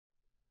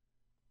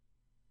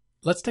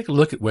Let's take a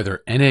look at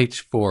whether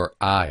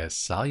NH4I is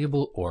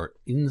soluble or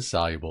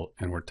insoluble,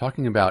 and we're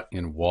talking about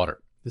in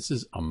water. This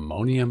is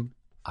ammonium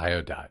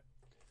iodide.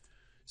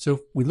 So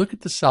if we look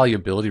at the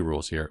solubility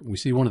rules here, we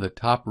see one of the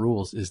top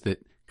rules is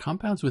that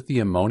compounds with the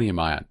ammonium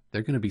ion,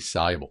 they're going to be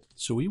soluble.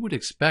 So we would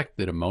expect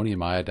that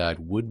ammonium iodide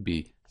would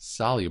be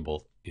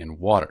soluble in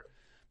water.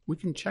 We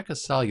can check a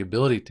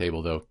solubility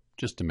table though,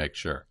 just to make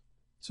sure.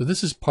 So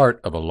this is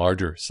part of a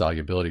larger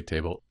solubility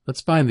table.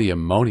 Let's find the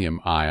ammonium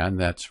ion.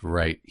 That's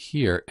right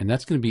here. And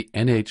that's going to be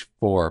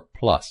NH4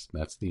 plus.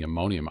 That's the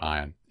ammonium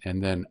ion.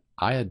 And then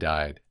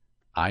iodide,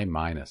 I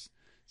minus.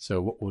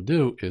 So what we'll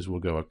do is we'll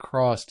go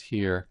across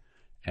here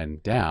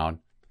and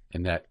down.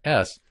 And that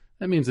S,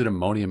 that means that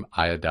ammonium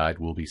iodide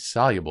will be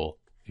soluble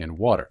in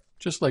water,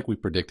 just like we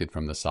predicted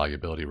from the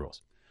solubility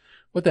rules.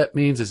 What that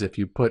means is if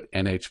you put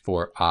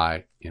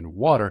NH4I in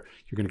water,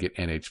 you're going to get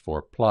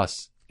NH4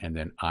 plus and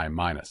then I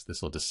minus.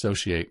 This will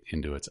dissociate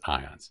into its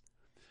ions.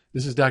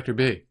 This is Dr.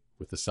 B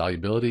with the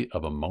solubility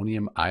of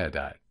ammonium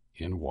iodide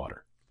in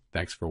water.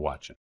 Thanks for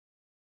watching.